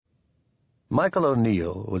Michael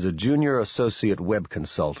O'Neill was a junior associate web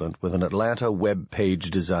consultant with an Atlanta web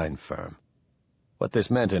page design firm. What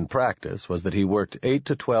this meant in practice was that he worked 8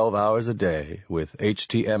 to 12 hours a day with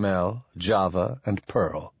HTML, Java, and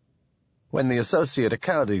Perl. When the associate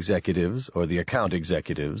account executives or the account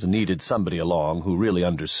executives needed somebody along who really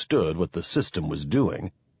understood what the system was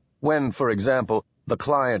doing, when, for example, the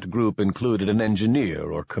client group included an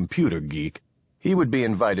engineer or computer geek, he would be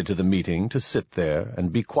invited to the meeting to sit there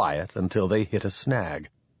and be quiet until they hit a snag.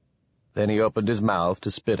 Then he opened his mouth to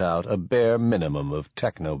spit out a bare minimum of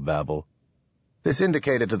technobabble. This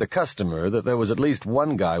indicated to the customer that there was at least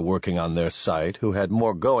one guy working on their site who had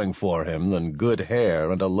more going for him than good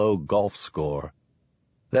hair and a low golf score.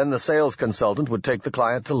 Then the sales consultant would take the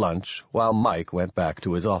client to lunch while Mike went back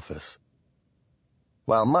to his office.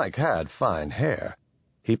 While Mike had fine hair,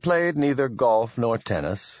 he played neither golf nor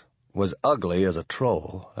tennis, was ugly as a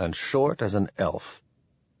troll, and short as an elf.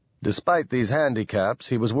 Despite these handicaps,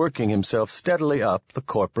 he was working himself steadily up the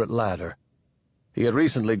corporate ladder. He had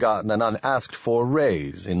recently gotten an unasked-for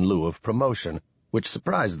raise in lieu of promotion, which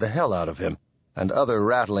surprised the hell out of him, and other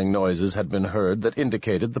rattling noises had been heard that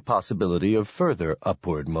indicated the possibility of further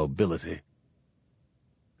upward mobility.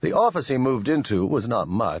 The office he moved into was not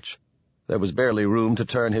much. There was barely room to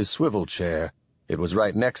turn his swivel chair. It was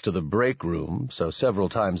right next to the break room, so several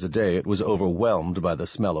times a day it was overwhelmed by the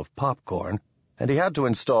smell of popcorn, and he had to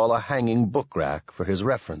install a hanging book rack for his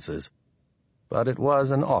references. But it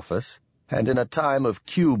was an office, and in a time of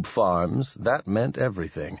cube farms, that meant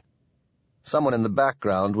everything. Someone in the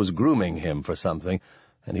background was grooming him for something,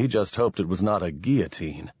 and he just hoped it was not a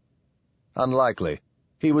guillotine. Unlikely.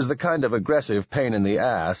 He was the kind of aggressive pain in the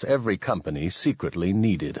ass every company secretly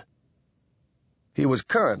needed. He was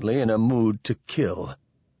currently in a mood to kill.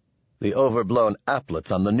 The overblown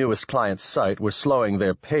applets on the newest client's site were slowing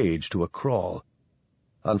their page to a crawl.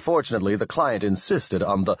 Unfortunately, the client insisted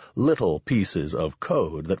on the little pieces of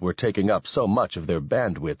code that were taking up so much of their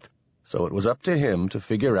bandwidth, so it was up to him to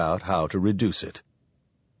figure out how to reduce it.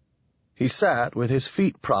 He sat with his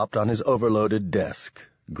feet propped on his overloaded desk,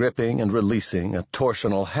 gripping and releasing a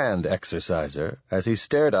torsional hand exerciser as he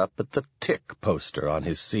stared up at the tick poster on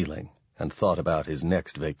his ceiling and thought about his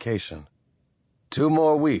next vacation. 2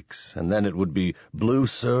 more weeks, and then it would be blue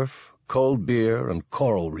surf, cold beer, and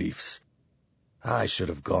coral reefs. I should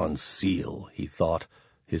have gone SEAL, he thought,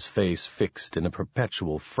 his face fixed in a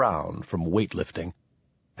perpetual frown from weightlifting,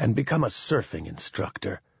 and become a surfing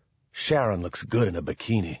instructor. Sharon looks good in a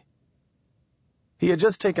bikini. He had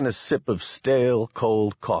just taken a sip of stale,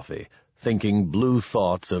 cold coffee, thinking blue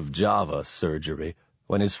thoughts of Java surgery,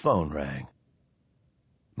 when his phone rang.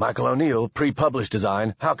 Michael O'Neill, pre-published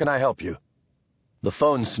design, how can I help you? The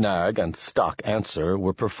phone snag and stock answer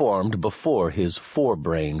were performed before his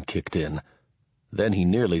forebrain kicked in. Then he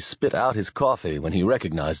nearly spit out his coffee when he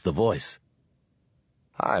recognized the voice.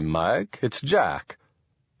 Hi, Mike, it's Jack.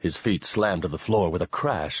 His feet slammed to the floor with a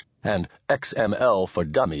crash, and XML for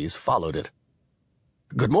Dummies followed it.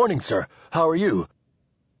 Good morning, sir. How are you?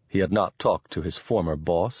 He had not talked to his former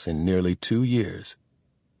boss in nearly 2 years.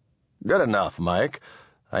 Good enough, Mike.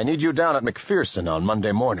 I need you down at McPherson on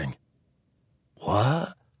Monday morning.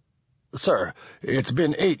 What? Sir, it's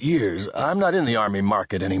been 8 years. I'm not in the Army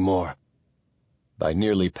market anymore. By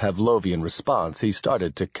nearly Pavlovian response, he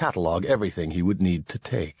started to catalog everything he would need to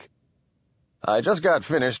take. I just got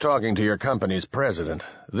finished talking to your company's president.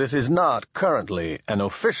 This is not currently an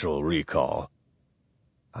official recall.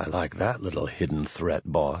 I like that little hidden threat,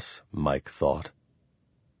 boss, Mike thought.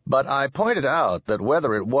 But I pointed out that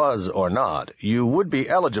whether it was or not, you would be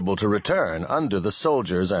eligible to return under the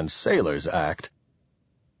Soldiers and Sailors Act.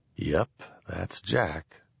 Yep, that's Jack.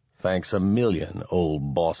 Thanks a million,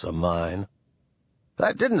 old boss of mine.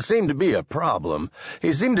 That didn't seem to be a problem.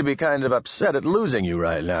 He seemed to be kind of upset at losing you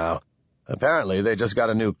right now. Apparently they just got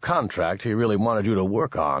a new contract he really wanted you to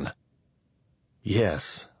work on.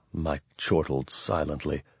 Yes, Mike chortled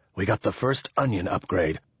silently. We got the first onion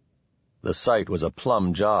upgrade. The site was a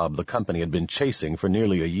plum job the company had been chasing for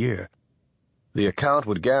nearly a year. The account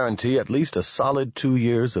would guarantee at least a solid 2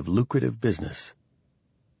 years of lucrative business.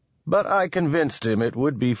 But I convinced him it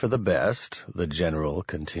would be for the best, the general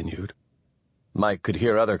continued. Mike could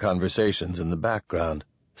hear other conversations in the background,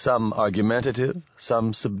 some argumentative,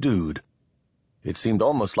 some subdued. It seemed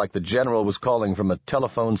almost like the general was calling from a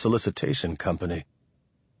telephone solicitation company.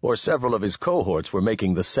 Or several of his cohorts were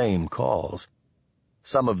making the same calls.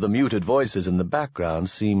 Some of the muted voices in the background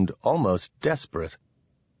seemed almost desperate.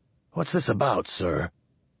 What's this about, sir?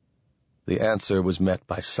 The answer was met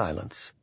by silence.